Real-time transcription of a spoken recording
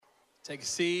Take a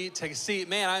seat, take a seat.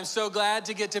 Man, I'm so glad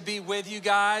to get to be with you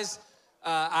guys.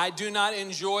 I do not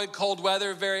enjoy cold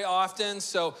weather very often,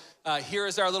 so here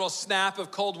is our little snap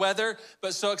of cold weather,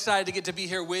 but so excited to get to be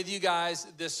here with you guys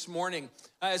this morning.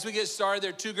 As we get started,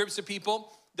 there are two groups of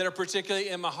people that are particularly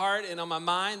in my heart and on my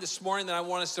mind this morning that I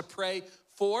want us to pray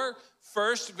for.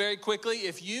 First, very quickly,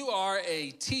 if you are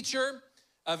a teacher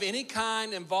of any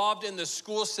kind involved in the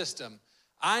school system,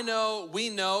 we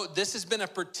know this has been a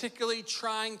particularly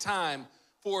trying time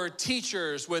for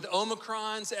teachers with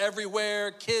Omicrons everywhere,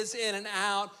 kids in and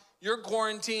out. You're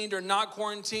quarantined or not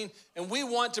quarantined, and we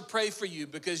want to pray for you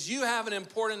because you have an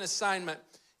important assignment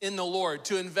in the Lord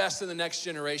to invest in the next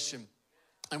generation.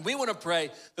 And we want to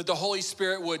pray that the Holy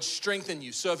Spirit would strengthen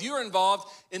you. So if you're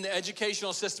involved in the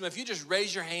educational system, if you just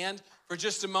raise your hand for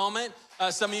just a moment.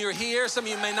 Some of you are here, some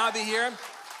of you may not be here.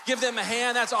 Give them a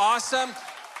hand, that's awesome.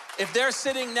 If they're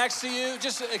sitting next to you,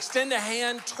 just extend a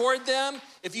hand toward them.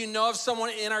 If you know of someone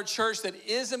in our church that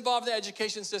is involved in the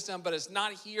education system but is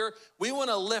not here, we want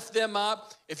to lift them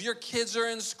up. If your kids are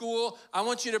in school, I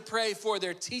want you to pray for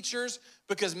their teachers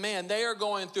because, man, they are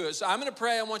going through it. So I'm going to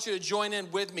pray. I want you to join in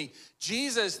with me.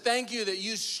 Jesus, thank you that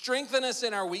you strengthen us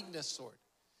in our weakness, Lord.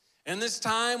 In this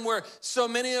time where so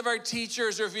many of our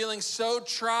teachers are feeling so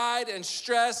tried and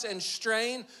stressed and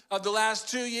strained of the last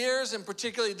 2 years, and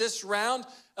particularly this round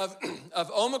of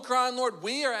Omicron, Lord,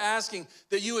 we are asking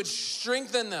that you would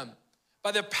strengthen them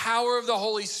by the power of the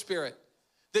Holy Spirit,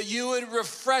 that you would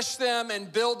refresh them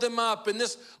and build them up in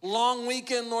this long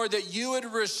weekend, Lord, that you would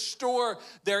restore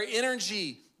their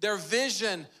energy, their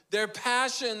vision, their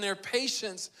passion, their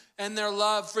patience, and their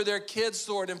love for their kids,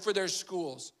 Lord, and for their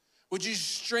schools. Would you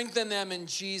strengthen them in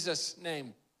Jesus'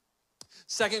 name?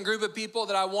 Second group of people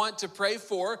that I want to pray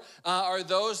for are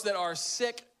those that are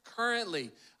sick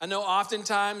currently. I know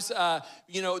oftentimes,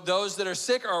 those that are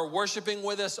sick are worshiping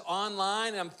with us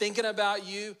online. I'm thinking about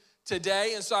you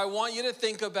today. And so I want you to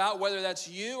think about whether that's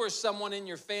you or someone in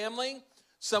your family,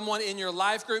 someone in your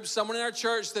life group, someone in our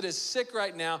church that is sick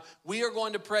right now. We are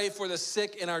going to pray for the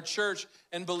sick in our church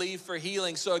and believe for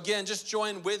healing. So again, just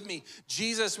join with me.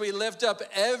 Jesus, we lift up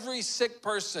every sick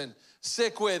person,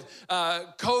 sick with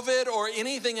COVID or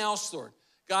anything else, Lord.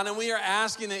 God, and we are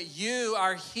asking that you,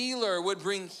 our healer, would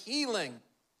bring healing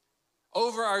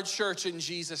over our church in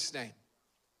Jesus' name.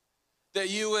 That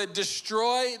you would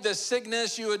destroy the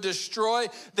sickness, you would destroy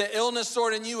the illness,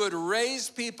 Lord, and you would raise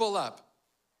people up.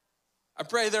 I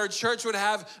pray that our church would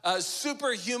have a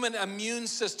superhuman immune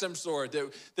system, Lord,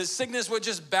 that the sickness would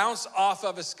just bounce off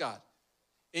of us, God.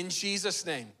 In Jesus'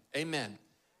 name, amen.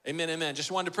 Amen, amen. Just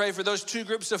wanted to pray for those two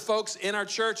groups of folks in our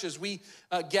church as we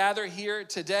gather here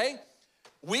today.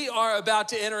 We are about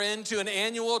to enter into an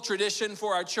annual tradition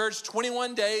for our church,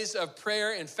 21 days of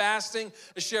prayer and fasting.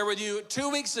 I shared with you 2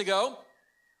 weeks ago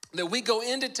that we go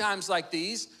into times like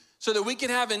these so that we can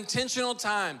have intentional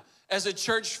time as a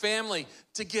church family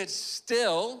to get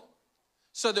still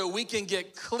so that we can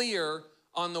get clear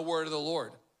on the word of the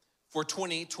Lord for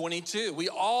 2022. We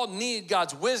all need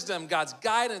God's wisdom, God's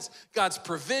guidance, God's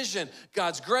provision,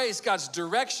 God's grace, God's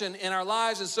direction in our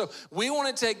lives. And so we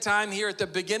want to take time here at the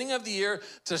beginning of the year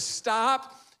to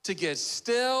stop, to get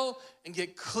still, and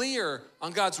get clear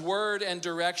on God's word and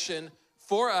direction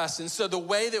for us. And so the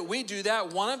way that we do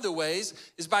that, one of the ways,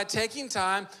 is by taking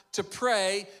time to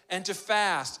pray and to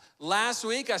fast. Last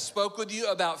week, I spoke with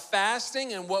you about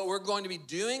fasting and what we're going to be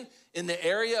doing in the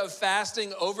area of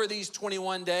fasting over these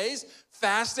 21 days.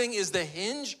 Fasting is the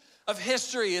hinge of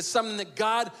history. It's something that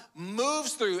God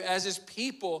moves through as his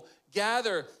people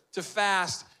gather to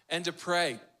fast and to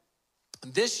pray.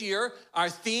 This year, our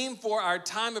theme for our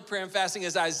time of prayer and fasting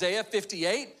is Isaiah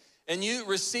 58. And you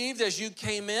received, as you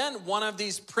came in, one of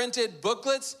these printed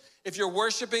booklets. If you're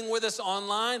worshiping with us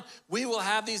online, we will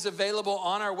have these available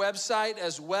on our website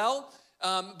as well.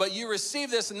 But you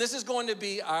received this, and this is going to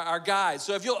be our guide.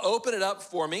 So if you'll open it up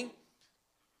for me.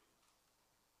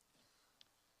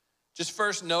 Just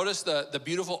first notice the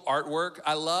beautiful artwork.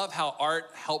 I love how art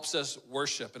helps us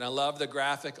worship. And I love the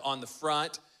graphic on the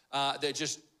front that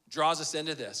just draws us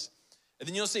into this. And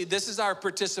then you'll see this is our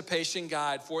participation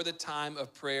guide for the time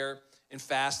of prayer and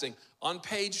fasting. On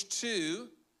page 2,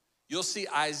 you'll see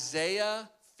Isaiah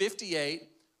 58,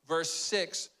 verse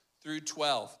 6 through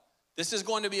 12. This is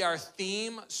going to be our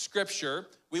theme scripture.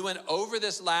 We went over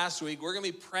this last week. We're going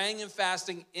to be praying and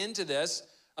fasting into this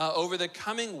over the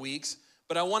coming weeks.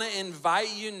 But I want to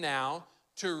invite you now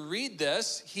to read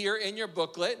this here in your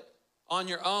booklet on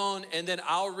your own, and then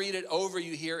I'll read it over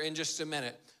you here in just a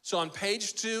minute. So on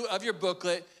page 2 of your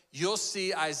booklet, you'll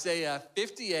see Isaiah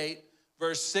 58,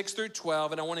 verse 6 through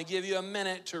 12. And I want to give you a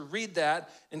minute to read that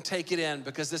and take it in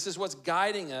because this is what's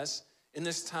guiding us in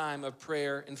this time of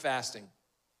prayer and fasting.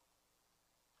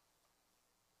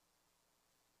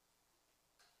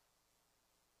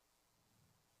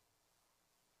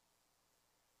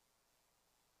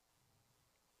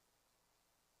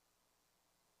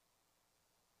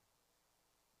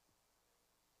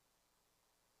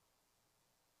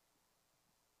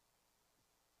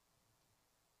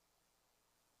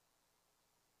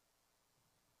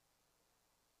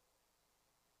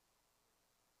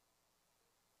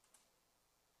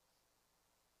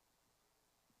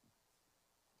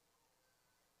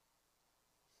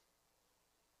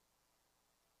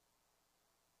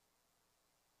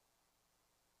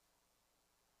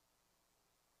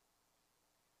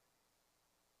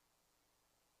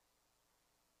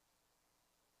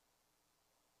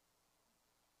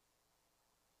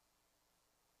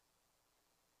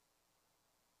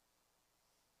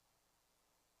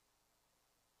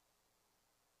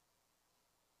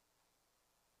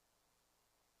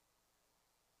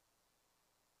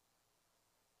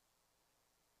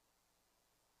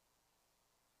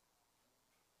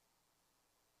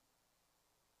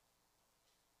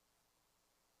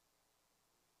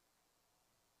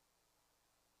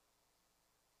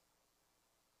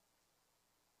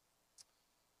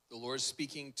 The Lord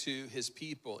speaking to his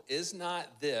people, is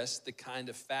not this the kind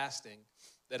of fasting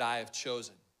that I have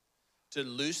chosen? To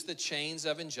loose the chains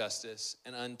of injustice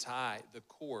and untie the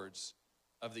cords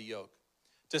of the yoke,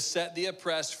 to set the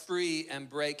oppressed free and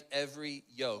break every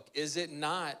yoke. Is it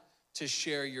not to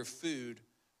share your food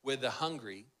with the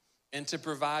hungry and to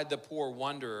provide the poor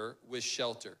wanderer with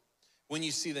shelter? When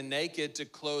you see the naked, to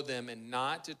clothe them and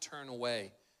not to turn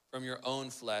away from your own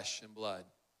flesh and blood.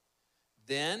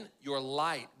 Then your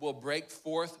light will break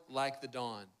forth like the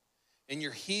dawn, and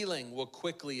your healing will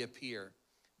quickly appear.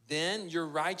 Then your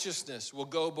righteousness will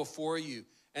go before you,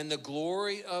 and the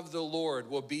glory of the Lord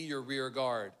will be your rear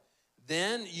guard.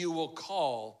 Then you will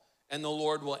call, and the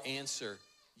Lord will answer.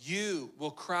 You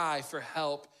will cry for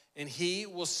help, and he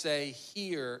will say,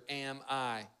 here am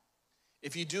I.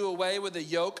 If you do away with the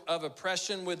yoke of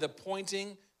oppression with the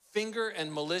pointing finger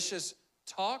and malicious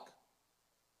talk,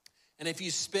 and if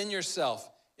you spend yourself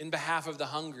in behalf of the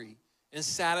hungry and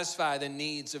satisfy the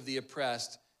needs of the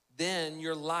oppressed, then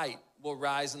your light will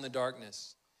rise in the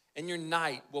darkness, and your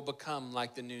night will become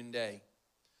like the noonday.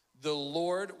 The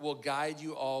Lord will guide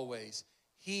you always.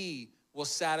 He will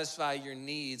satisfy your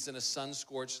needs in a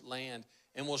sun-scorched land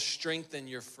and will strengthen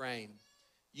your frame.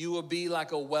 You will be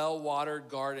like a well-watered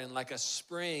garden, like a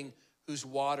spring whose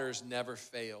waters never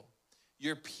fail.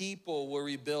 Your people will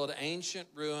rebuild ancient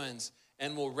ruins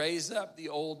and will raise up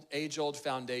the age-old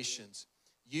foundations.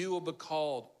 You will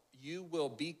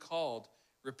be called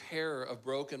repairer of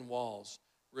broken walls,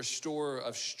 restorer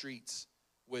of streets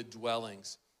with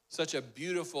dwellings. Such a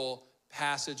beautiful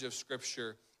passage of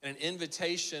scripture and an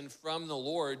invitation from the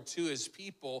Lord to his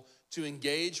people to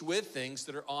engage with things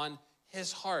that are on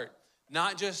his heart.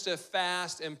 Not just to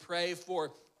fast and pray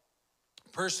for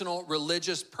personal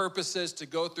religious purposes, to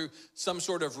go through some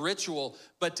sort of ritual,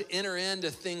 but to enter into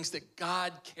things that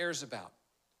God cares about.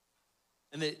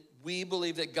 And that we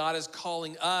believe that God is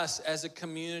calling us as a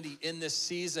community in this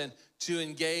season to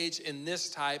engage in this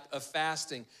type of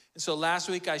fasting. And so last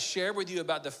week I shared with you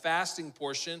about the fasting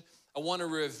portion. I want to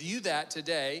review that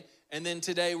today. And then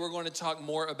today we're going to talk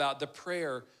more about the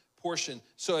prayer portion.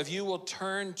 So if you will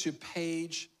turn to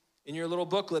in your little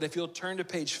booklet, if you'll turn to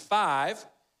page 5,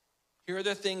 here are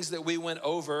the things that we went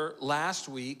over last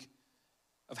week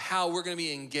of how we're going to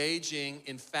be engaging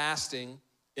in fasting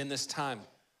in this time.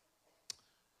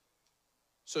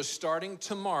 So starting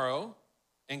tomorrow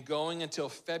and going until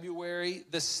February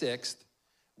the 6th,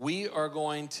 we are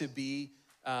going to be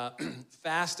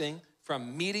fasting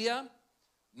from media,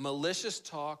 malicious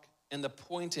talk, and the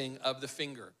pointing of the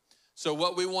finger. So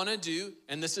what we want to do,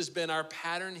 and this has been our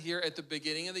pattern here at the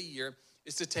beginning of the year,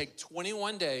 is to take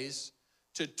 21 days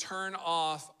to turn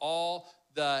off all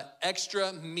the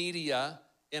extra media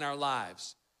in our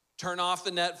lives. Turn off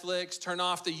the Netflix, turn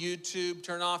off the YouTube,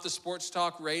 turn off the sports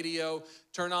talk radio,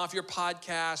 turn off your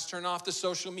podcast, turn off the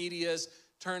social medias,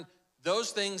 turn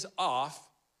those things off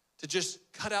to just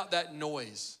cut out that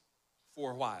noise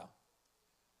for a while.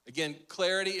 Again,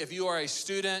 clarity, if you are a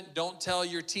student, don't tell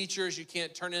your teachers you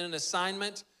can't turn in an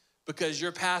assignment because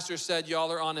your pastor said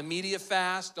y'all are on a media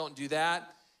fast. Don't do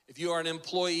that. If you are an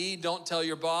employee, don't tell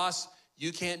your boss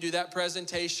you can't do that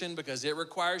presentation because it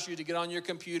requires you to get on your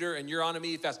computer and you're on a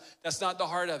media fast. That's not the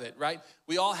heart of it, right?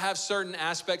 We all have certain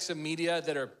aspects of media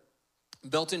that are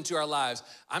built into our lives.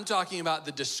 I'm talking about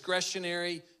the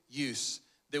discretionary use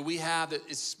that we have, that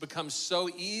it's become so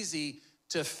easy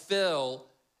to fill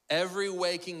every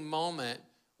waking moment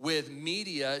with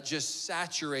media just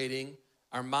saturating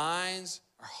our minds,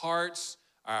 our hearts,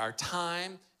 our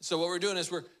time. So what we're doing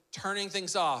is we're turning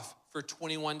things off for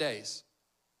 21 days.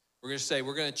 We're gonna say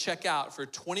we're gonna check out for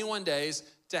 21 days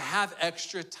to have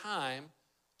extra time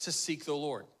to seek the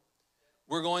Lord.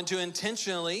 We're going to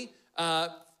intentionally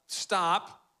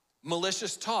stop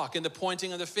malicious talk and the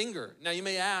pointing of the finger. Now you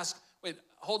may ask, wait,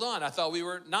 hold on, I thought we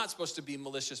were not supposed to be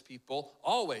malicious people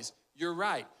always. You're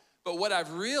right. But what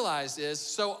I've realized is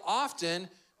so often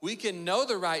we can know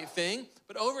the right thing,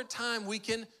 but over time we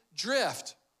can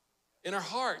drift in our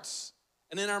hearts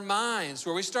and in our minds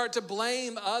where we start to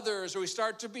blame others or we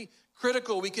start to be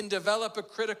critical. We can develop a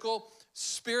critical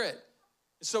spirit.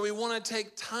 So we want to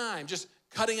take time just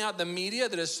cutting out the media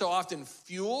that is so often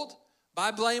fueled by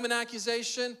blame and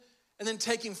accusation, and then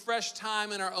taking fresh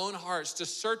time in our own hearts to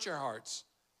search our hearts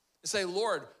and say,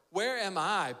 Lord, where am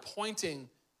I pointing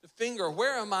the finger?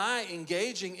 Where am I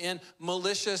engaging in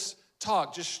malicious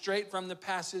talk? Just straight from the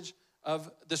passage of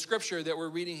the scripture that we're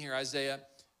reading here, Isaiah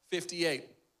 58.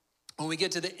 When we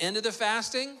get to the end of the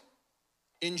fasting,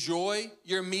 enjoy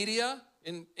your media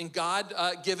in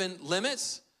God-given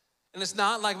limits. And it's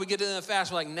not like we get into the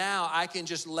fast, we're like, now I can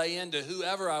just lay into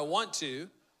whoever I want to,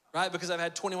 right? Because I've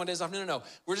had 21 days off. No.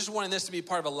 We're just wanting this to be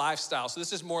part of a lifestyle. So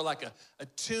this is more like a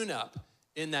tune-up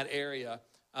in that area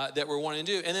that we're wanting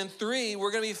to do. And then 3,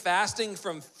 we're gonna be fasting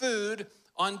from food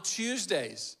on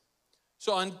Tuesdays.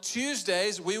 So on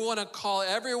Tuesdays, we wanna call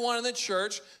everyone in the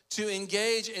church to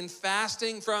engage in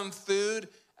fasting from food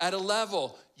at a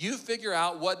level. You figure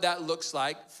out what that looks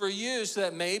like for you. So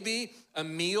that may be a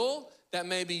meal, that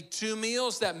may be 2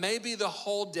 meals, that may be the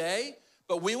whole day.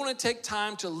 But we want to take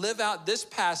time to live out this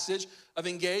passage of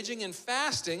engaging in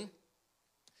fasting.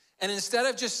 And instead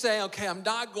of just saying, okay, I'm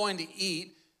not going to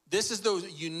eat, this is the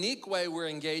unique way we're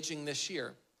engaging this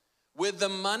year. With the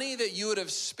money that you would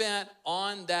have spent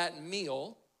on that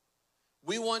meal,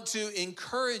 we want to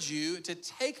encourage you to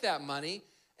take that money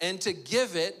and to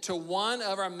give it to one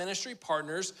of our ministry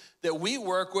partners that we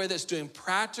work with that's doing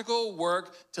practical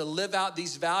work to live out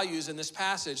these values in this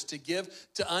passage, to give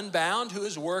to Unbound, who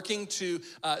is working to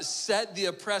set the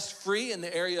oppressed free in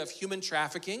the area of human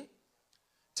trafficking,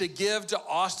 to give to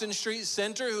Austin Street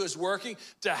Center, who is working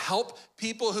to help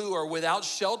people who are without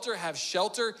shelter have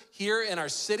shelter here in our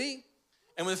city,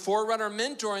 and with Forerunner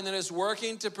Mentoring that is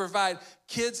working to provide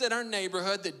kids in our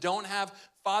neighborhood that don't have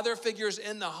father figures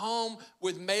in the home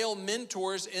with male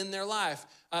mentors in their life.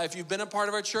 If you've been a part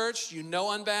of our church, you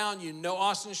know Unbound, you know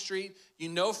Austin Street, you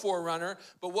know Forerunner.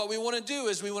 But what we want to do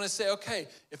is we want to say, okay,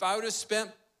 if I would have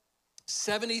spent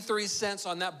 73 cents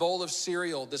on that bowl of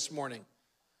cereal this morning,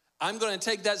 I'm going to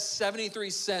take that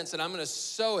 73 cents and I'm going to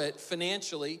sow it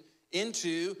financially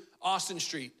into Austin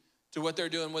Street, to what they're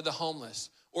doing with the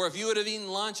homeless. Or if you would have eaten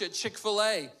lunch at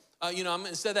Chick-fil-A,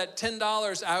 instead of that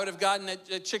 $10 I would have gotten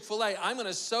at Chick-fil-A, I'm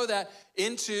gonna sow that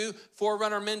into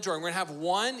Forerunner Mentoring. We're gonna have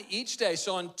one each day.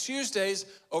 So on Tuesdays,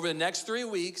 over the next 3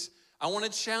 weeks, I wanna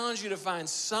challenge you to find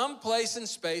some place and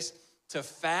space to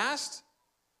fast,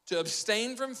 to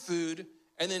abstain from food,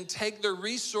 and then take the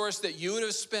resource that you would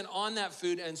have spent on that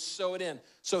food and sow it in.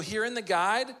 So here in the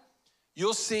guide,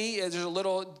 you'll see there's a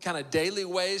little kind of daily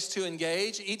ways to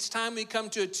engage. Each time we come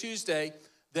to a Tuesday,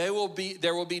 there will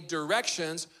be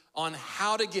directions on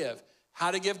how to give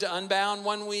to Unbound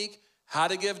one week, how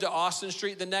to give to Austin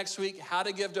Street the next week, how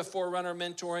to give to Forerunner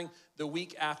Mentoring the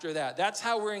week after that. That's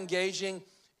how we're engaging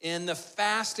in the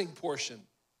fasting portion.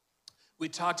 We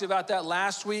talked about that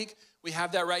last week. We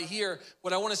have that right here.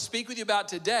 What I want to speak with you about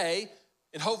today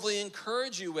and hopefully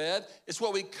encourage you with is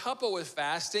what we couple with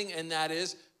fasting, and that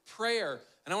is prayer.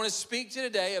 And I want to speak to you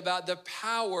today about the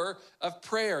power of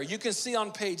prayer. You can see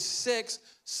on page 6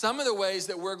 some of the ways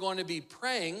that we're going to be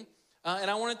praying,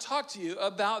 and I want to talk to you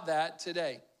about that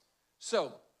today.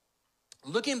 So,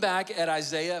 looking back at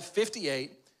Isaiah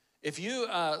 58, if you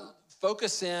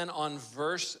focus in on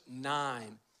verse 9,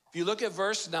 if you look at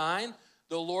verse 9,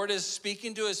 the Lord is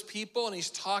speaking to his people, and he's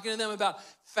talking to them about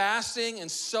fasting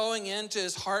and sowing into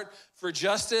his heart for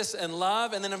justice and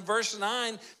love. And then in verse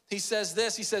 9, he says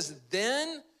this, he says,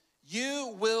 then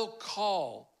you will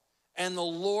call, and the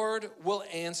Lord will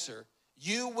answer.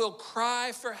 You will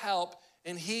cry for help,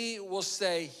 and he will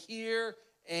say, here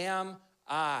am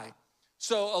I.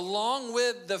 So along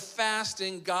with the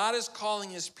fasting, God is calling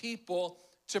his people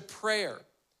to prayer.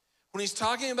 When he's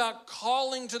talking about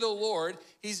calling to the Lord,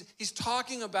 he's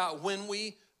talking about when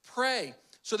we pray.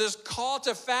 So this call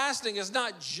to fasting is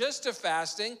not just a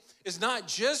fasting. It's not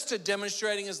just to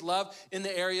demonstrating his love in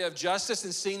the area of justice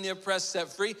and seeing the oppressed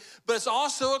set free, but it's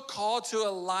also a call to a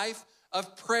life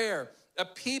of prayer, a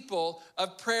people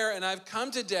of prayer. And I've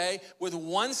come today with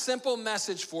one simple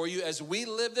message for you as we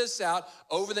live this out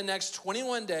over the next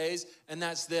 21 days, and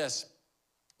that's this: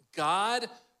 God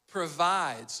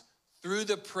provides through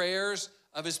the prayers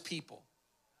of his people.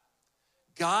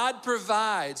 God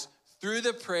provides through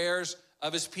the prayers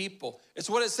of his people. It's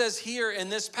what it says here in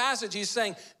this passage. He's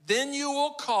saying, then you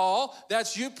will call,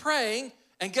 that's you praying,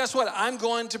 and guess what? I'm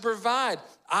going to provide.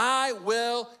 I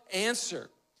will answer.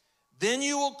 Then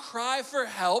you will cry for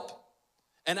help,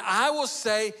 and I will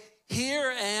say,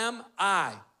 here am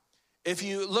I. If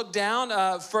you look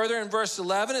down further in verse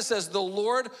 11, it says, the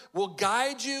Lord will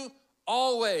guide you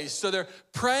always. So they're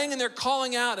praying and they're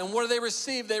calling out, and what do they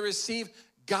receive? They receive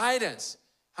guidance.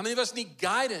 How many of us need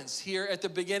guidance here at the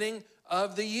beginning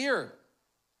of the year?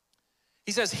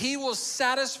 He says, he will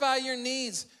satisfy your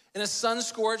needs in a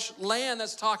sun-scorched land.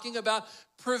 That's talking about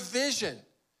provision.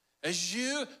 As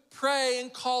you pray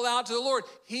and call out to the Lord,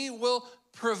 he will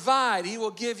provide. He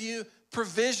will give you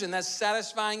provision. That's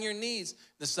satisfying your needs.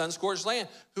 The sun-scorched land.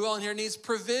 Who all in here needs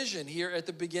provision here at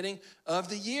the beginning of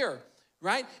the year,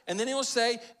 right? And then he will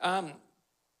say,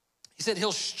 he said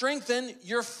he'll strengthen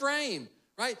your frame,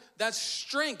 right? That's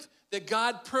strength that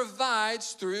God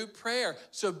provides through prayer.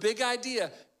 So big idea,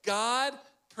 God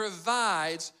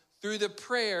provides through the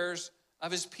prayers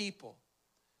of his people.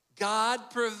 God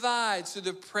provides through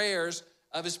the prayers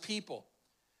of his people.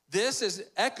 This is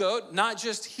echoed not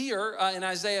just here in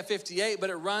Isaiah 58, but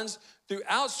it runs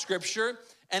throughout Scripture,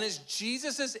 and it's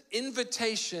Jesus'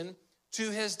 invitation to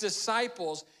his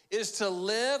disciples is to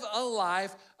live a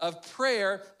life of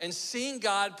prayer and seeing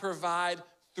God provide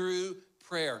through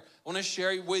prayer. I want to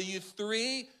share with you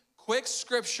 3 quick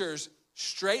scriptures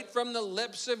straight from the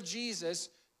lips of Jesus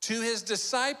to his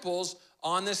disciples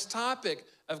on this topic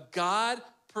of God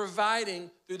providing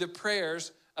through the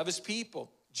prayers of his people.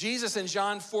 Jesus in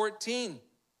John 14,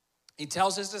 he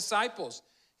tells his disciples,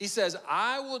 he says,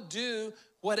 I will do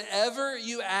whatever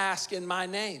you ask in my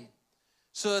name,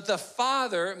 so that the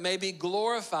Father may be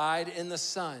glorified in the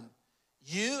Son.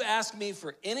 You ask me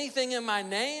for anything in my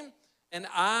name, and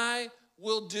I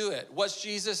will do it. What's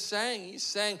Jesus saying? He's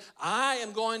saying, I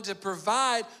am going to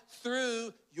provide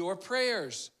through your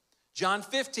prayers. John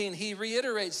 15, he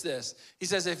reiterates this. He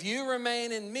says, if you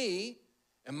remain in me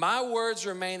and my words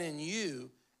remain in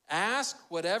you, ask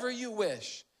whatever you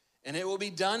wish, and it will be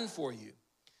done for you.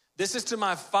 This is to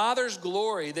my Father's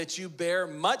glory that you bear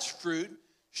much fruit,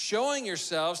 showing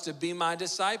yourselves to be my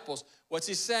disciples. What's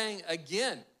he saying?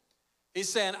 Again,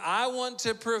 he's saying, I want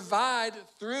to provide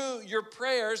through your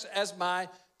prayers as my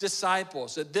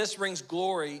disciples, that this brings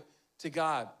glory to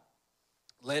God.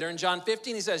 Later in John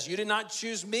 15, he says, you did not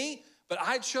choose me, but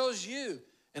I chose you,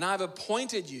 and I've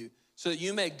appointed you so that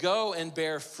you may go and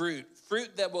bear fruit,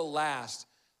 fruit that will last.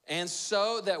 And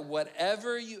so that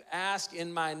whatever you ask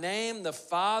in my name, the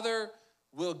Father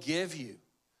will give you.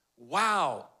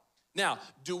 Wow. Now,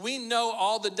 do we know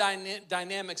all the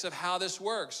dynamics of how this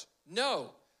works? No.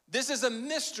 This is a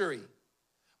mystery.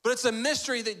 But it's a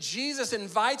mystery that Jesus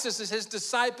invites us as his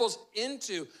disciples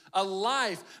into, a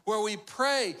life where we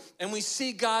pray and we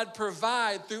see God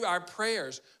provide through our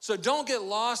prayers. So don't get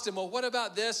lost in, well, what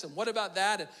about this and what about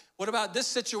that and what about this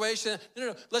situation?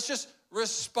 No. Let's just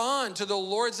respond to the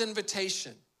Lord's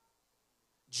invitation.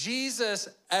 Jesus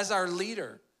as our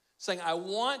leader, saying, I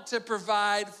want to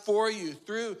provide for you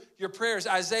through your prayers.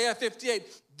 Isaiah 58,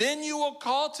 then you will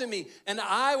call to me and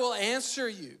I will answer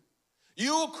you.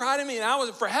 You will cry to me and I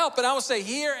will for help, and I will say,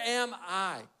 here am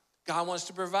I. God wants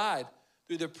to provide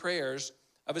through the prayers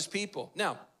of his people.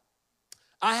 Now,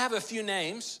 I have a few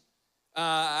names.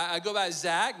 I go by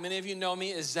Zach. Many of you know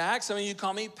me as Zach. Some of you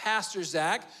call me Pastor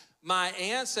Zach. My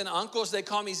aunts and uncles, they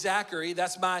call me Zachary.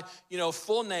 That's my,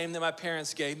 full name that my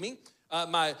parents gave me.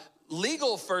 My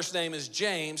legal first name is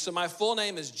James, so my full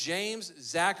name is James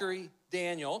Zachary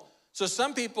Daniel. So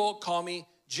some people call me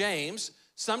James.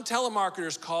 Some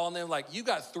telemarketers call and they're like, you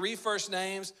got 3 first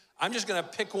names. I'm just gonna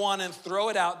pick one and throw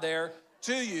it out there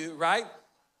to you, right?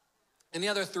 Any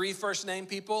other 3 first name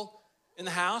people in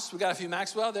the house? We got a few.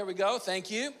 Maxwell, there we go,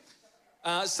 thank you.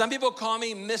 Some people call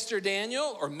me Mr.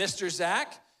 Daniel or Mr.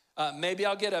 Zach. Maybe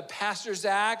I'll get a Pastor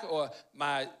Zach, or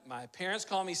my parents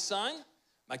call me son.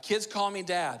 My kids call me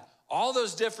dad. All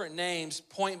those different names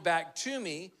point back to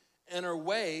me and are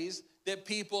ways that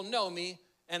people know me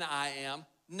and I am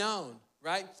known,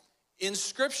 right? In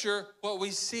Scripture, what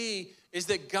we see is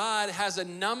that God has a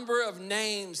number of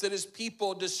names that his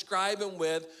people describe him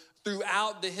with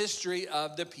throughout the history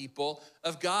of the people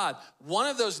of God. One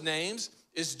of those names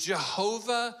is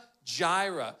Jehovah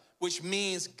Jireh, which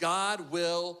means God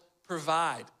will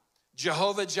provide.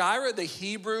 Jehovah Jireh, the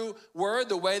Hebrew word,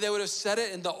 the way they would have said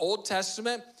it in the Old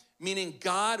Testament, meaning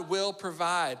God will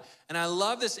provide. And I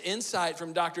love this insight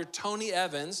from Dr. Tony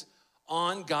Evans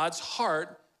on God's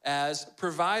heart as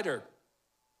provider.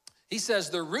 He says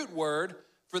the root word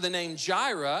for the name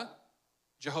Jireh,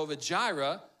 Jehovah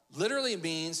Jireh, literally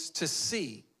means to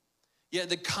see. Yet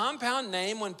the compound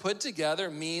name, when put together,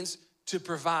 means to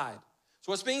provide.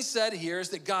 So what's being said here is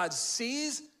that God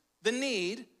sees the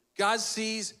need, God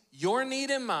sees your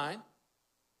need and mine,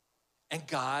 and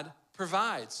God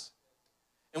provides.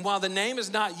 And while the name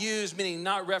is not used, meaning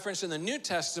not referenced in the New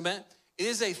Testament, it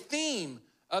is a theme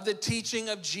of the teaching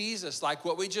of Jesus, like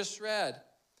what we just read.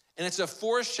 And it's a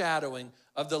foreshadowing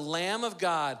of the Lamb of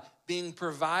God being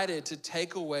provided to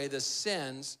take away the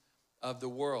sins of the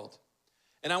world.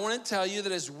 And I want to tell you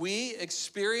that as we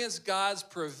experience God's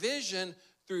provision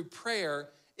through prayer,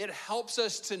 it helps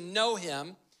us to know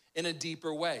him in a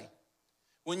deeper way.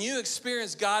 When you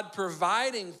experience God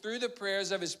providing through the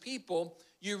prayers of his people,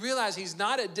 you realize he's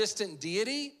not a distant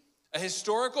deity, a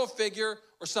historical figure,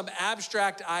 or some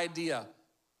abstract idea.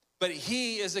 But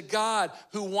he is a God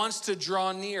who wants to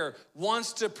draw near,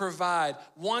 wants to provide,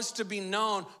 wants to be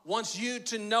known, wants you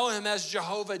to know him as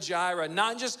Jehovah Jireh.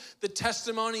 Not just the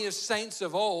testimony of saints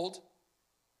of old,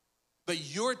 but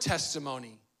your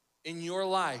testimony in your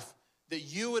life that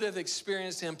you would have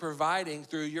experienced him providing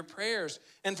through your prayers.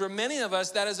 And for many of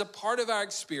us, that is a part of our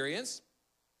experience.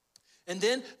 And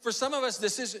then for some of us,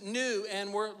 this is new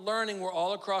and we're learning. We're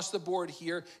all across the board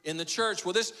here in the church.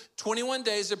 Well, this 21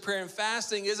 days of prayer and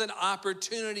fasting is an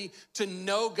opportunity to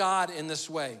know God in this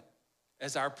way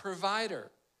as our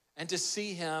provider and to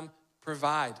see him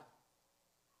provide.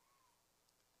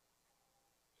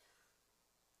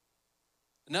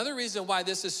 Another reason why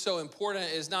this is so important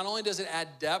is not only does it add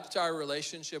depth to our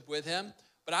relationship with him,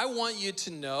 but I want you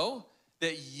to know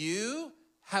that you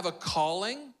have a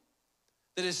calling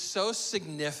that is so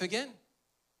significant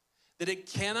that it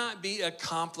cannot be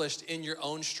accomplished in your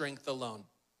own strength alone.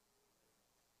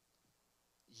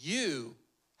 You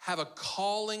have a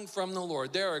calling from the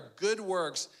Lord. There are good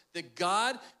works that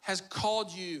God has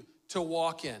called you to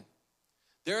walk in.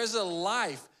 There is a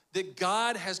life that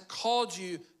God has called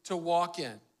you to walk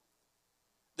in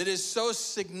that is so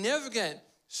significant,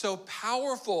 so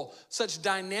powerful, such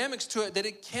dynamics to it that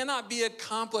it cannot be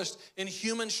accomplished in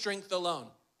human strength alone.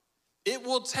 It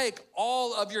will take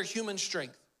all of your human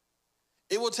strength.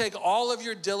 It will take all of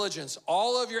your diligence,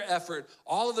 all of your effort,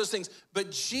 all of those things. But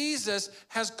Jesus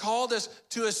has called us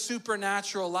to a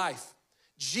supernatural life.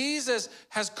 Jesus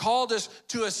has called us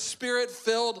to a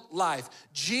spirit-filled life.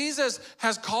 Jesus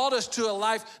has called us to a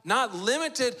life not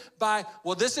limited by,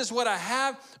 well, this is what I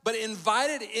have, but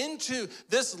invited into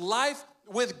this life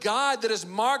with God that is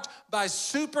marked by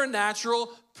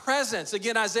supernatural presence.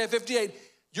 Again, Isaiah 58,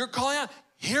 you're calling out,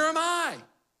 here am I.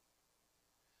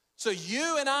 So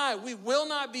you and I, we will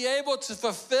not be able to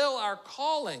fulfill our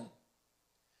calling.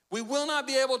 We will not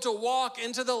be able to walk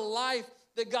into the life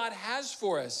that God has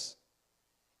for us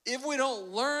if we don't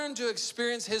learn to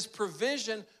experience his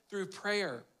provision through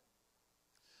prayer.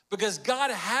 Because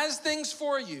God has things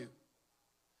for you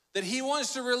that he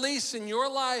wants to release in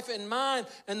your life and mine,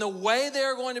 and the way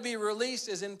they're going to be released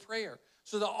is in prayer.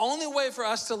 So the only way for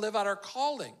us to live out our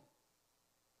calling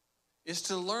is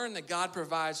to learn that God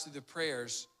provides through the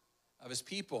prayers of his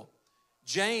people.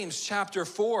 James chapter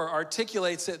 4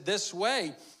 articulates it this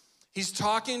way. He's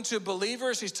talking to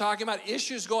believers. He's talking about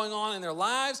issues going on in their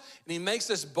lives, and he makes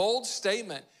this bold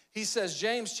statement. He says,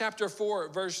 James chapter 4,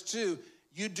 verse 2,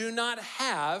 you do not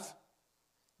have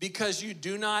because you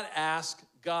do not ask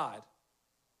God.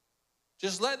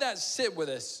 Just let that sit with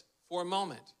us for a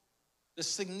moment. The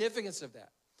significance of that.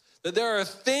 That there are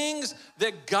things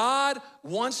that God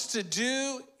wants to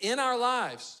do in our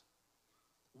lives,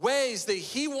 ways that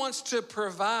he wants to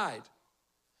provide,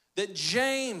 that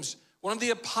James, one of the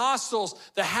apostles,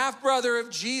 the half-brother of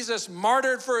Jesus,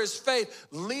 martyred for his faith,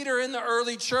 leader in the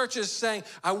early church, is saying,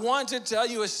 I want to tell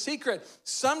you a secret.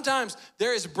 Sometimes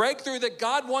there is breakthrough that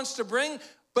God wants to bring,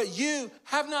 but you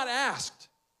have not asked.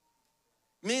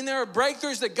 I mean, there are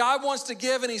breakthroughs that God wants to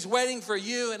give, and he's waiting for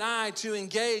you and I to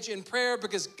engage in prayer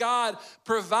because God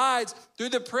provides through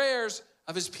the prayers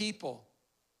of his people.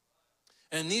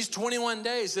 And in these 21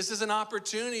 days, this is an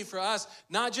opportunity for us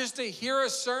not just to hear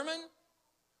a sermon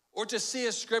or to see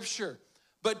a scripture,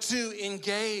 but to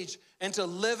engage and to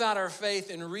live out our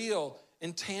faith in real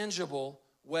and tangible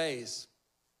ways.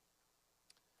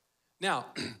 Now,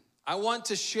 I want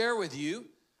to share with you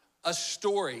a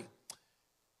story.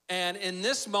 And in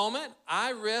this moment, I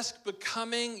risk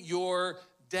becoming your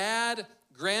dad,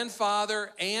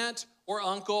 grandfather, aunt, or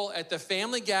uncle at the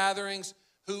family gatherings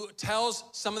who tells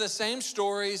some of the same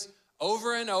stories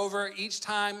over and over each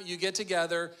time you get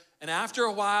together. And after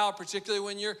a while, particularly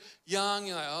when you're young,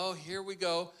 you're like, oh, here we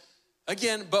go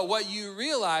again. But what you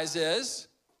realize is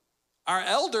our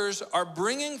elders are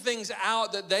bringing things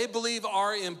out that they believe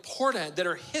are important, that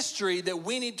are history that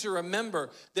we need to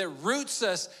remember, that roots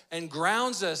us and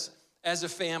grounds us as a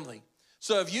family.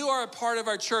 So if you are a part of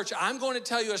our church, I'm going to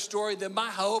tell you a story that my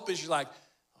hope is you're like,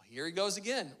 here he goes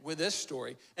again with this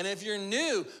story. And if you're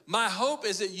new, my hope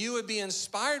is that you would be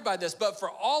inspired by this. But for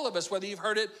all of us, whether you've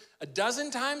heard it a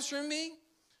dozen times from me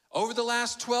over the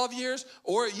last 12 years,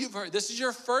 or you've heard, this is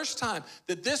your first time,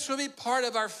 that this will be part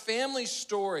of our family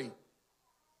story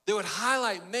that would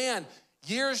highlight, man,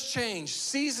 years change,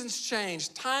 seasons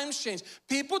change, times change,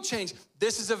 people change.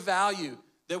 This is a value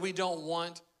that we don't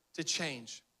want to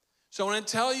change. So I want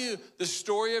to tell you the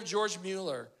story of George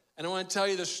Mueller. And I want to tell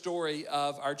you the story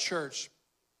of our church.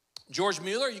 George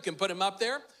Mueller, you can put him up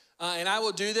there. And I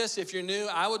will do this, if you're new,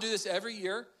 I will do this every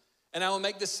year. And I will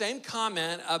make the same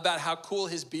comment about how cool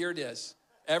his beard is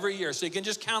every year. So you can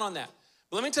just count on that.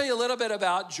 But let me tell you a little bit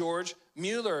about George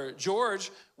Mueller. George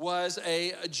was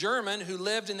a German who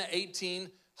lived in the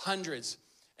 1800s.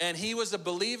 And he was a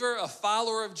believer, a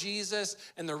follower of Jesus.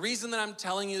 And the reason that I'm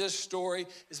telling you this story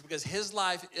is because his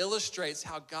life illustrates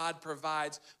how God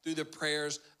provides through the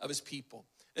prayers of his people.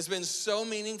 It's been so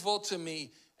meaningful to me,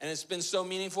 and it's been so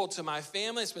meaningful to my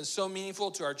family. It's been so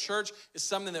meaningful to our church. It's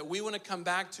something that we want to come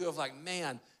back to of like,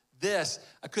 man,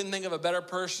 I couldn't think of a better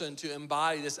person to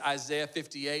embody this Isaiah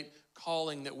 58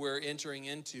 calling that we're entering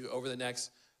into over the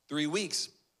next 3 weeks.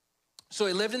 So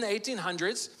he lived in the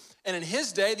 1800s. And in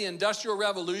his day, the Industrial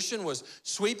Revolution was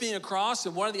sweeping across,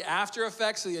 and one of the after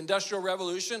effects of the Industrial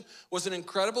Revolution was an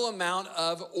incredible amount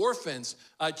of orphans,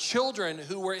 children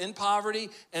who were in poverty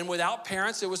and without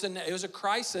parents. It was a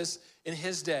crisis in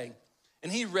his day.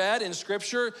 And he read in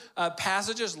Scripture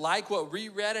passages like what we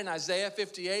read in Isaiah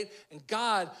 58, and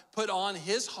God put on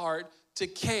his heart to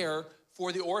care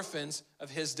for the orphans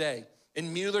of his day.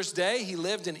 In Mueller's day, he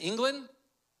lived in England,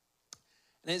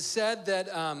 and it said that...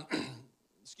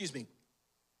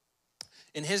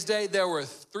 In his day, there were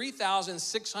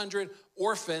 3,600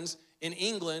 orphans in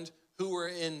England who were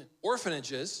in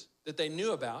orphanages that they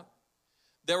knew about.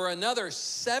 There were another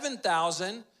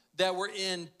 7,000 that were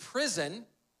in prison,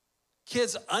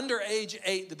 kids under age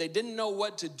 8 that they didn't know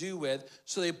what to do with,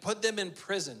 so they put them in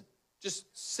prison. Just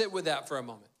sit with that for a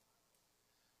moment.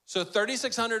 So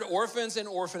 3,600 orphans in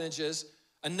orphanages,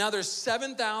 another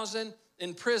 7,000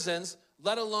 in prisons,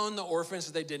 let alone the orphans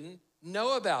that they didn't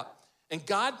know about. And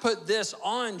God put this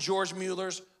on George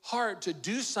Mueller's heart to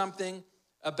do something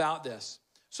about this.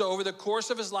 So over the course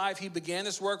of his life, he began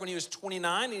this work when he was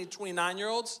 29. Any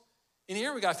 29-year-olds in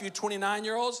here? We got a few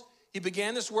 29-year-olds. He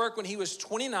began this work when he was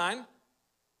 29,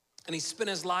 and he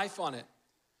spent his life on it.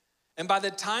 And by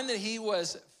the time that he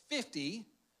was 50,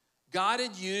 God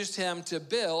had used him to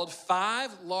build 5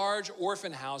 large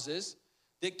orphan houses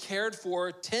that cared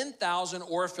for 10,000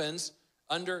 orphans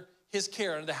under his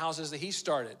care, under the houses that he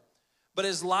started. But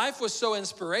his life was so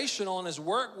inspirational and his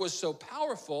work was so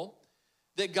powerful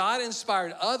that God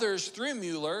inspired others through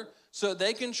Mueller so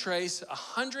they can trace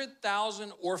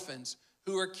 100,000 orphans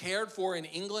who were cared for in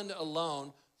England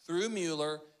alone through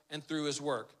Mueller and through his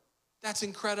work. That's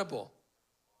incredible.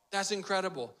 That's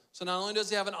incredible. So not only does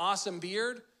he have an awesome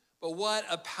beard, but what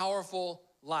a powerful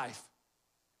life.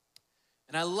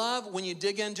 And I love when you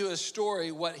dig into his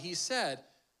story, what he said.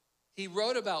 He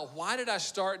wrote about, why did I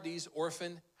start these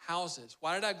orphan houses?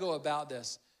 Why did I go about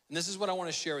this? And this is what I want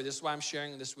to share with you. This is why I'm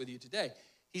sharing this with you today.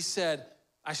 He said,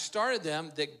 I started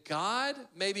them that God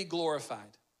may be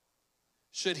glorified.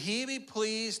 Should he be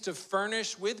pleased to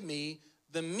furnish with me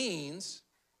the means,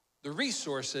 the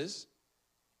resources,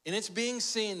 and it's being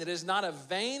seen that it is not a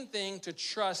vain thing to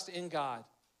trust in God,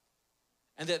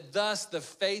 and that thus the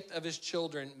faith of his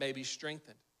children may be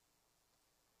strengthened.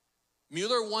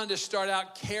 Mueller wanted to start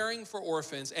out caring for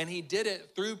orphans, and he did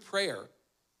it through prayer.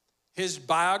 His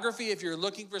biography, if you're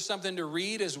looking for something to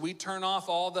read as we turn off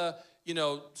all the,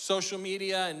 social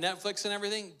media and Netflix and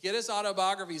everything, get his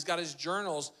autobiography. He's got his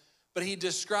journals, but he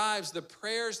describes the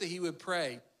prayers that he would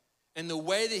pray and the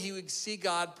way that he would see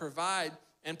God provide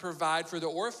for the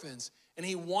orphans. And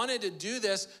he wanted to do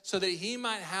this so that he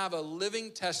might have a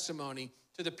living testimony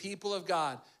to the people of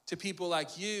God, to people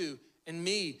like you and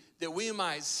me, that we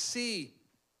might see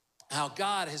how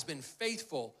God has been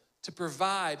faithful to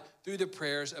provide through the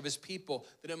prayers of his people,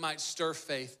 that it might stir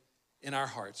faith in our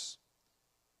hearts.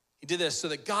 He did this so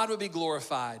that God would be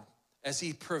glorified as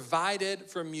he provided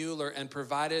for Mueller and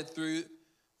provided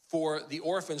for the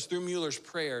orphans through Mueller's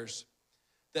prayers.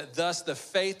 that thus the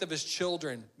faith of his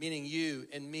children, meaning you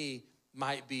and me,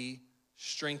 might be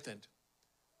strengthened.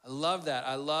 I love that.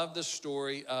 I love the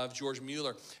story of George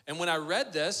Mueller. And when I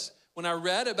read this, when I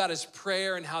read about his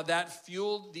prayer and how that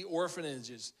fueled the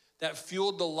orphanages, that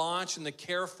fueled the launch and the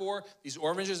care for these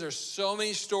orphanages, there's so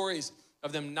many stories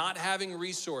of them not having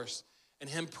resource and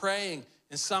him praying,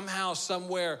 and somehow,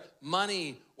 somewhere,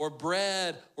 money or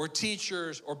bread or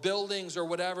teachers or buildings or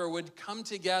whatever would come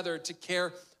together to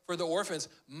care for the orphans.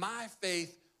 My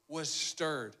faith was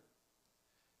stirred.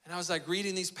 And I was like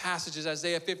reading these passages,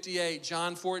 Isaiah 58,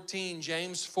 John 14,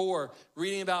 James 4,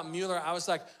 reading about Mueller. I was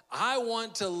like, I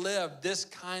want to live this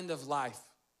kind of life.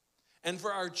 And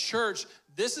for our church,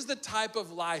 this is the type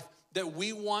of life that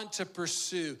we want to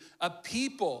pursue. A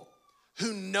people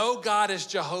who know God as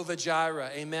Jehovah Jireh,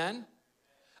 amen?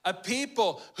 A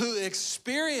people who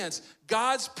experience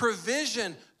God's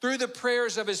provision through the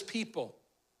prayers of his people.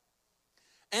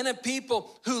 And a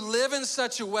people who live in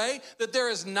such a way that there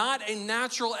is not a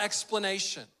natural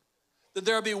explanation. That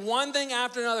there will be one thing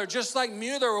after another, just like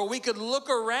Mueller, where we could look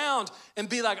around and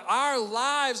be like, our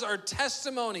lives are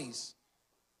testimonies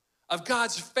of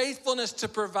God's faithfulness to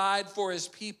provide for his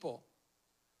people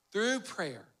through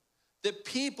prayer. That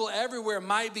people everywhere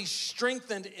might be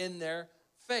strengthened in their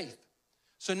faith.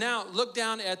 So now look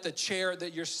down at the chair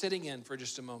that you're sitting in for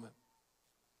just a moment.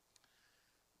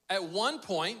 At one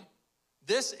point,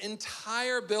 this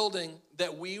entire building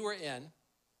that we were in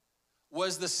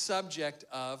was the subject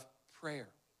of prayer.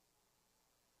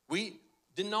 We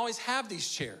didn't always have these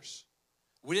chairs.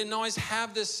 We didn't always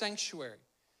have this sanctuary.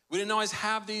 We didn't always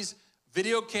have these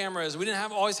video cameras. We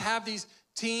didn't always have these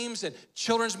teams and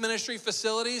children's ministry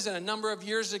facilities. And a number of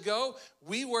years ago,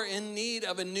 we were in need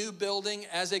of a new building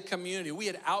as a community. We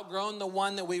had outgrown the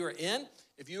one that we were in.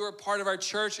 If you were a part of our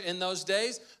church in those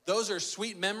days, those are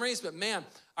sweet memories. But man,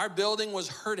 our building was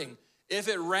hurting. If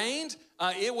it rained,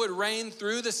 it would rain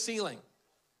through the ceiling.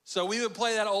 So we would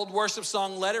play that old worship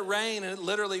song, Let It Rain, and it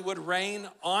literally would rain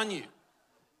on you.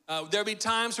 There'd be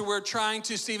times where we're trying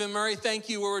to, Stephen Murray, thank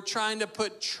you, where we're trying to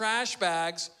put trash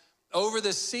bags over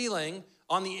the ceiling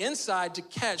on the inside to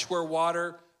catch where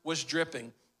water was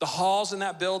dripping. The halls in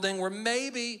that building were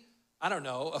maybe, I don't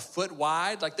know, a foot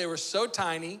wide. Like they were so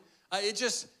tiny.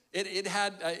 It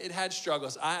had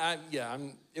struggles.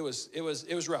 It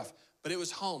was rough, but it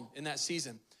was home in that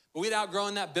season. But we'd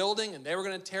outgrown that building and they were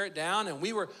going to tear it down and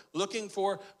we were looking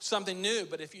for something new.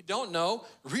 But if you don't know,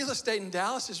 real estate in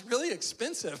Dallas is really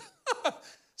expensive.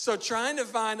 So trying to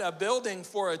find a building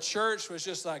for a church was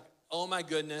just like, oh my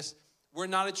goodness. We're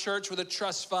not a church with a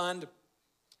trust fund.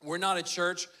 We're not a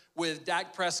church with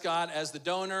Dak Prescott as the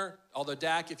donor. Although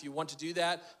Dak, if you want to do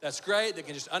that, that's great. They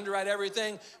can just underwrite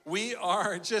everything. We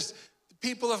are just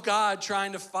people of God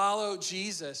trying to follow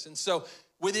Jesus. And so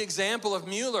with the example of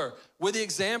Mueller, with the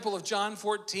example of John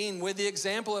 14, with the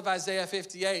example of Isaiah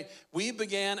 58, we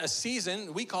began a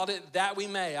season, we called it That We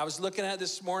May. I was looking at it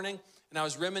this morning and I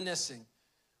was reminiscing.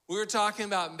 We were talking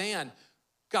about, man,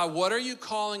 God, what are you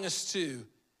calling us to?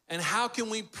 And how can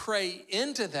we pray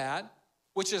into that,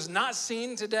 which is not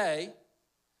seen today,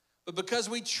 but because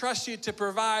we trust you to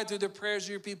provide through the prayers of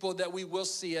your people that we will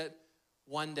see it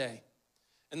one day.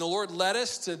 And the Lord led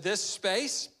us to this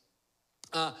space,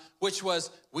 which was,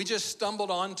 we just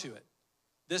stumbled onto it,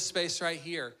 this space right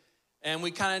here. And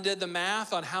we kind of did the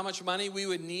math on how much money we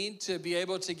would need to be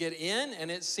able to get in. And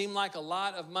it seemed like a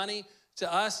lot of money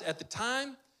to us at the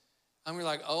time. And we're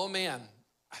like, oh man,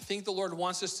 I think the Lord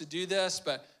wants us to do this,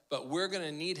 but we're going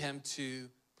to need him to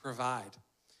provide.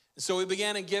 And so we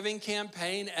began a giving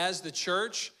campaign as the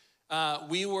church.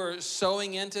 We were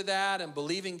sowing into that and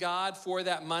believing God for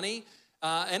that money.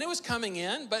 And it was coming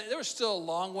in, but there was still a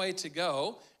long way to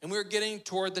go. And we were getting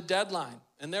toward the deadline.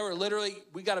 And they were literally,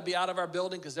 we got to be out of our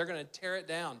building because they're going to tear it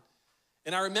down.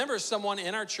 And I remember someone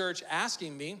in our church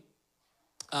asking me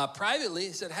privately,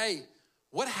 he said, hey,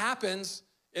 what happens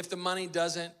if the money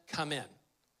doesn't come in?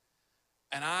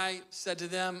 And I said to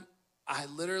them, I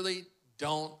literally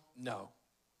don't know.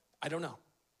 I don't know.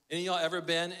 Any of y'all ever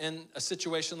been in a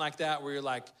situation like that where you're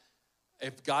like,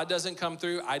 if God doesn't come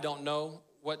through, I don't know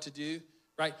what to do,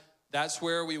 right? That's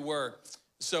where we were.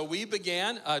 So we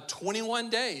began 21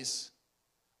 days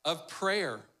of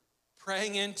prayer,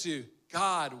 praying into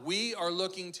God, we are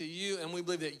looking to you and we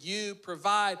believe that you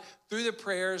provide through the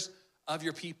prayers of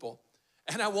your people.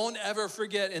 And I won't ever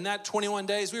forget, in that 21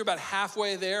 days, we were about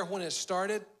halfway there when it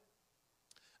started.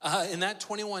 In that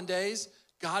 21 days,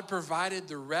 God provided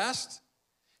the rest.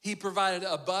 He provided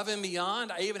above and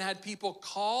beyond. I even had people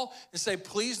call and say,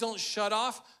 please don't shut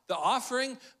off the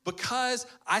offering because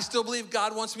I still believe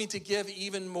God wants me to give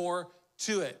even more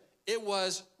to it. It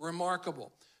was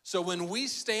remarkable. So when we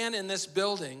stand in this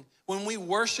building, when we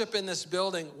worship in this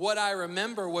building, what I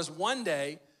remember was one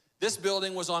day, this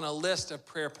building was on a list of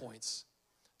prayer points.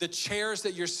 The chairs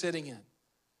that you're sitting in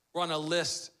were on a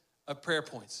list of prayer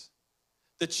points.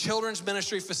 The children's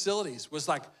ministry facilities was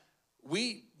like,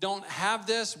 we don't have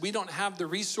this, we don't have the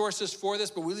resources for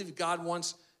this, but we believe God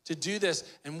wants to do this.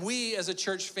 And we as a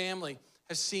church family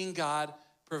have seen God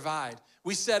provide.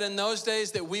 We said in those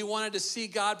days that we wanted to see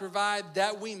God provide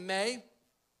that we may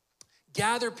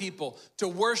gather people to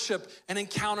worship and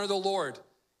encounter the Lord.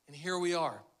 And here we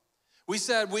are. We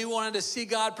said we wanted to see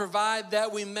God provide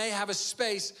that we may have a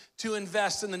space to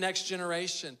invest in the next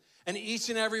generation. And each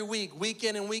and every week, week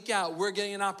in and week out, we're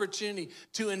getting an opportunity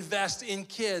to invest in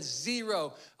kids,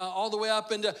 zero, all the way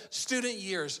up into student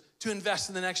years, to invest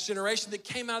in the next generation that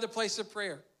came out of the place of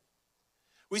prayer.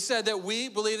 We said that we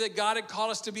believe that God had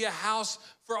called us to be a house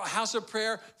of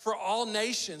prayer for all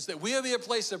nations, that we would be a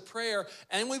place of prayer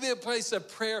and we'd be a place of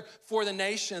prayer for the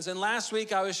nations. And last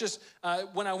week, I was just,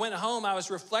 when I went home, I was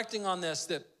reflecting on this,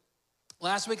 that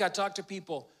last week I talked to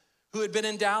people who had been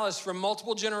in Dallas for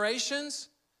multiple generations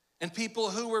and people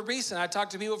who were recent. I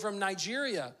talked to people from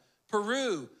Nigeria,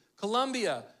 Peru,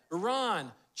 Colombia, Iran,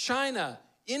 China,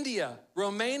 India,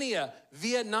 Romania,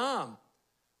 Vietnam.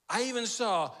 I even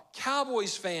saw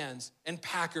Cowboys fans and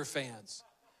Packer fans,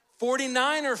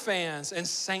 49er fans and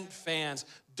Saint fans,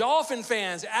 Dolphin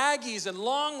fans, Aggies and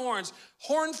Longhorns,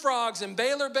 Horned Frogs and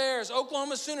Baylor Bears,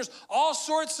 Oklahoma Sooners, all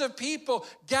sorts of people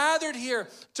gathered here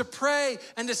to pray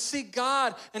and to seek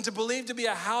God and to believe to be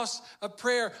a house of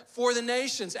prayer for the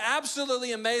nations.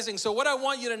 Absolutely amazing. So what I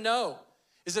want you to know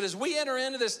is that as we enter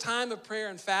into this time of prayer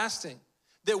and fasting,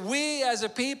 that we as a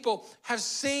people have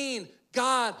seen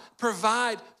God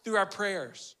provide through our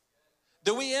prayers.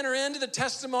 That we enter into the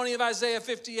testimony of Isaiah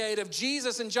 58, of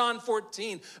Jesus in John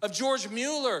 14, of George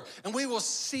Mueller, and we will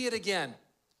see it again.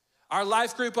 Our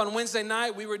life group on Wednesday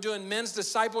night, we were doing men's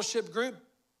discipleship group.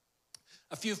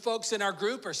 A few folks in our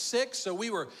group are sick, so we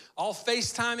were all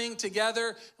FaceTiming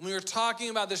together, and we were talking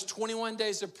about this 21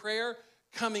 days of prayer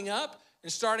coming up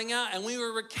and starting out, and we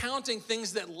were recounting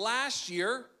things that last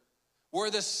year were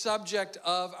the subject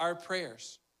of our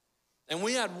prayers. And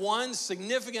we had one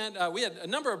significant, we had a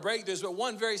number of breakthroughs, but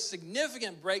one very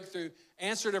significant breakthrough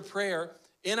answer to prayer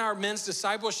in our men's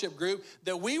discipleship group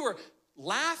that we were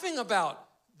laughing about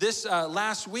this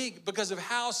last week because of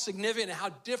how significant and how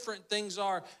different things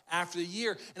are after the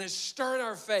year. And it stirred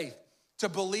our faith to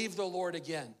believe the Lord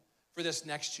again for this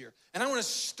next year. And I want to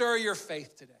stir your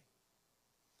faith today.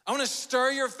 I want to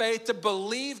stir your faith to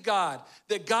believe God,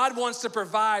 that God wants to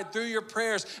provide through your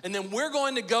prayers. And then we're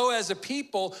going to go as a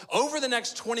people over the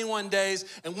next 21 days,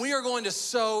 and we are going to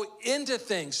sow into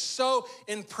things, sow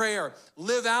in prayer,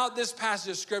 live out this passage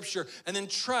of scripture, and then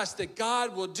trust that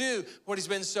God will do what he's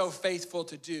been so faithful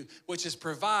to do, which is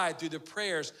provide through the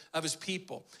prayers of his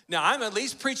people. Now, I'm at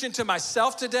least preaching to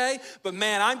myself today, but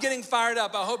man, I'm getting fired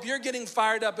up. I hope you're getting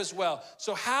fired up as well.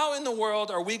 So how in the world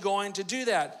are we going to do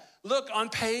that? Look on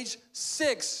page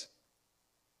 6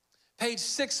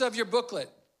 of your booklet.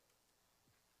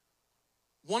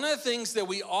 One of the things that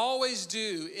we always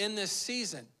do in this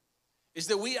season is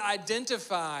that we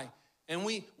identify and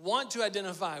we want to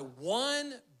identify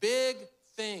one big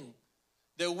thing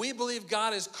that we believe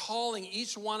God is calling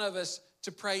each one of us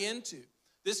to pray into.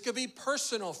 This could be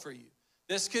personal for you.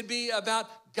 This could be about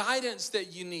guidance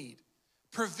that you need,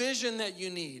 provision that you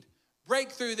need,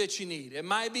 breakthrough that you need. It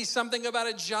might be something about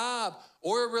a job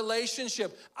or a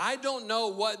relationship. I don't know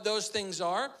what those things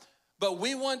are, but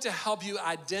we want to help you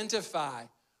identify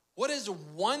what is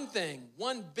one thing,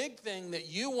 one big thing that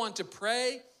you want to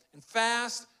pray and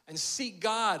fast and seek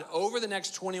God over the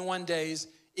next 21 days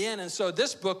in. And so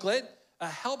this booklet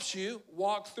helps you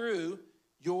walk through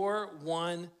your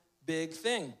one big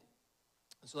thing.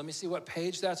 So let me see what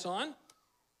page that's on.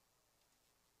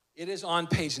 It is on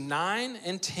page 9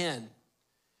 and 10.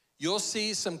 You'll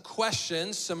see some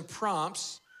questions, some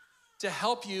prompts to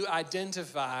help you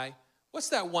identify what's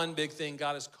that one big thing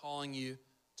God is calling you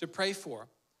to pray for.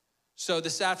 So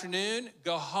this afternoon,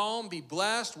 go home, be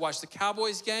blessed, watch the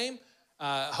Cowboys game.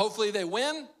 Hopefully they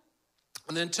win.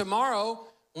 And then tomorrow,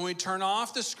 when we turn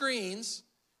off the screens,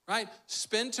 right,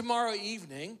 spend tomorrow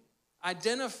evening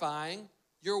identifying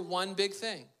your one big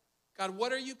thing. God,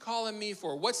 what are you calling me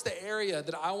for? What's the area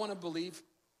that I want to believe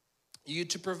you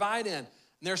to provide in? And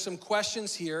there's some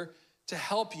questions here to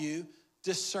help you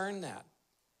discern that.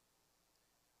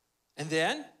 And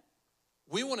then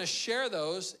we want to share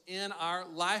those in our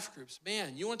life groups.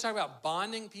 Man, you want to talk about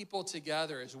bonding people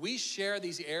together as we share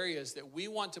these areas that we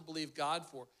want to believe God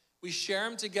for. We share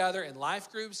them together in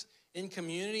life groups, in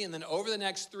community, and then over the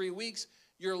next 3 weeks,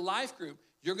 your life group,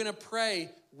 you're gonna pray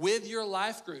with your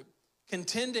life group,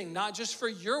 contending not just for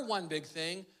your one big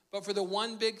thing, but for the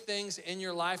one big things in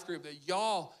your life group that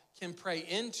y'all can pray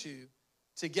into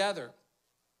together.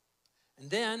 And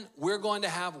then we're going to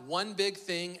have one big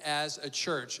thing as a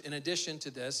church in addition to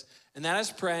this, and that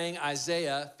is praying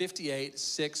Isaiah 58,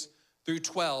 6 through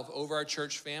 12 over our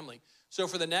church family. So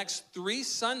for the next 3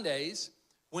 Sundays,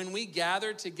 when we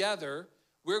gather together,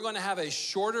 we're going to have a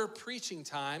shorter preaching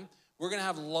time. We're going to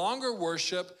have longer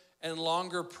worship and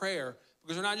longer prayer,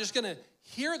 because we're not just going to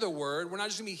hear the word. We're not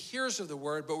just going to be hearers of the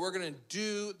word, but we're going to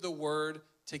do the word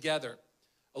together.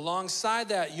 Alongside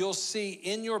that, you'll see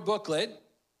in your booklet,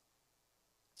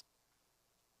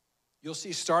 you'll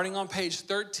see starting on page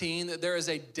 13 that there is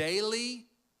a daily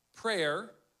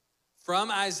prayer from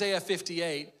Isaiah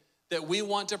 58 that we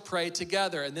want to pray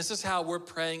together. And this is how we're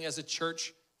praying as a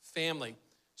church family.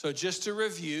 So just to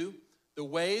review, the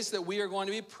ways that we are going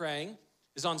to be praying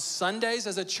is on Sundays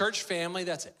as a church family.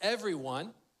 That's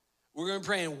everyone. We're going to be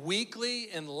praying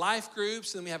weekly in life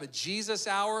groups. And then we have a Jesus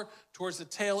hour towards the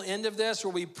tail end of this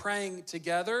where we're praying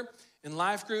together in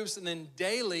life groups. And then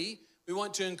daily, we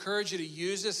want to encourage you to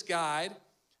use this guide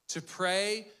to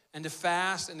pray and to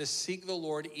fast and to seek the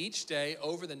Lord each day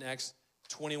over the next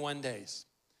 21 days.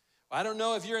 I don't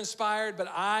know if you're inspired, but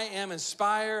I am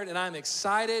inspired and I'm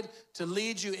excited to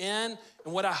lead you in.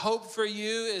 And what I hope for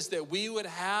you is that we would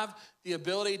have the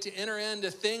ability to enter into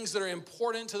things that are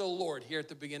important to the Lord here at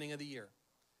the beginning of the year.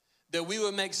 That we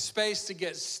would make space to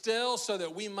get still so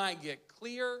that we might get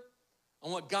clear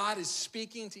on what God is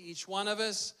speaking to each one of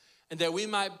us, and that we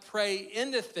might pray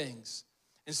into things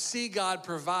and see God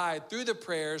provide through the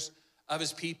prayers of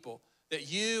his people.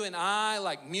 That you and I,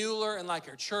 like Mueller and like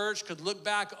our church, could look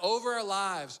back over our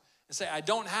lives and say, I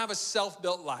don't have a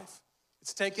self-built life.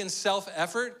 It's taken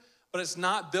self-effort, but it's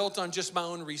not built on just my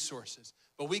own resources.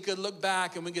 But we could look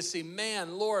back and we could see,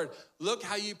 man, Lord, look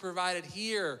how you provided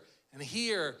here and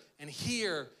here and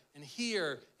here and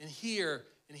here and here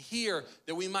and here,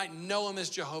 that we might know him as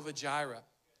Jehovah Jireh.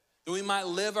 That we might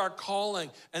live our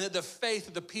calling, and that the faith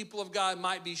of the people of God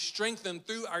might be strengthened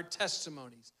through our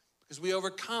testimonies, because we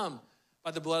overcome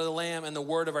by the blood of the Lamb and the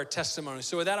word of our testimony.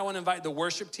 So with that, I want to invite the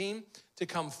worship team to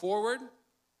come forward.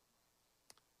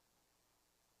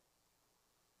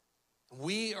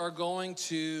 We are going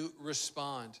to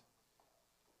respond.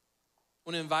 I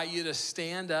want to invite you to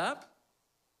stand up.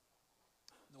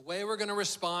 The way we're going to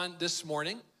respond this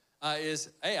morning is,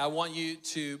 hey, I want you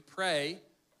to pray,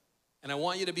 and I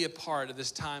want you to be a part of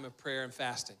this time of prayer and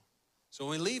fasting. So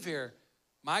when we leave here,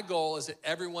 my goal is that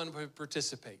everyone would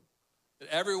participate, that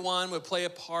everyone would play a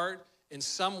part in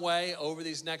some way over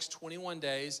these next 21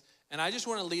 days. And I just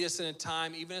want to lead us in a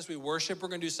time, even as we worship, we're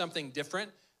going to do something different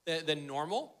than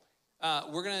normal.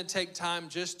 We're going to take time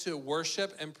just to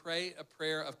worship and pray a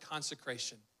prayer of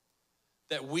consecration.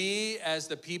 That we, as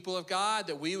the people of God,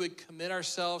 that we would commit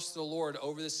ourselves to the Lord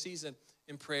over this season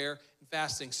in prayer and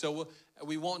fasting. So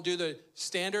we won't do the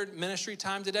standard ministry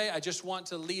time today. I just want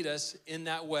to lead us in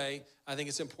that way. I think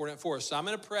it's important for us. So I'm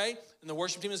going to pray, and the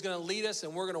worship team is going to lead us,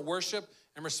 and we're going to worship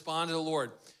and respond to the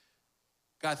Lord.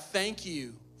 God, thank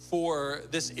you for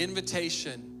this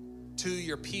invitation to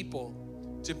your people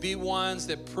to be ones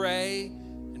that pray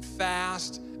and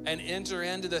fast and enter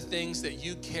into the things that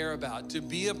you care about, to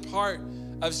be a part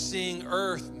of seeing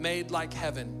earth made like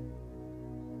heaven.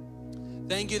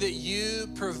 Thank you that you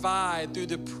provide through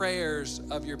the prayers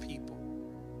of your people.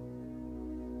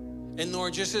 And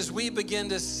Lord, just as we begin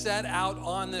to set out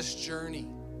on this journey,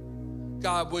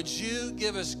 God, would you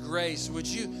give us grace? Would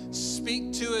you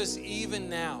speak to us even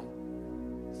now?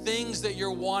 Things that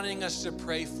you're wanting us to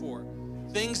pray for,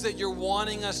 things that you're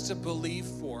wanting us to believe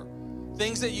for,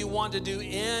 things that you want to do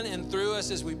in and through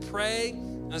us as we pray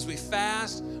and as we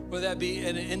fast, whether that be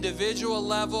at an individual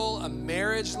level, a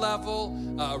marriage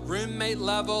level, a roommate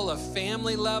level, a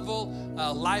family level,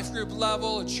 a life group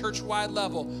level, a church-wide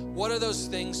level. What are those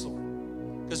things, Lord?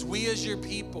 Because we as your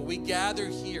people, we gather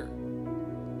here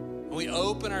and we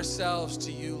open ourselves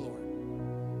to you, Lord.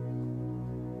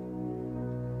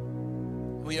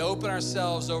 And we open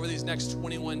ourselves over these next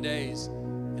 21 days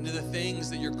into the things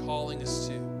that you're calling us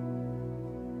to.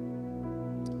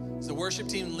 As the worship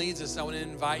team leads us, I want to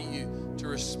invite you to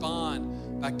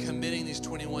respond by committing these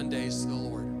 21 days to the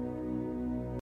Lord.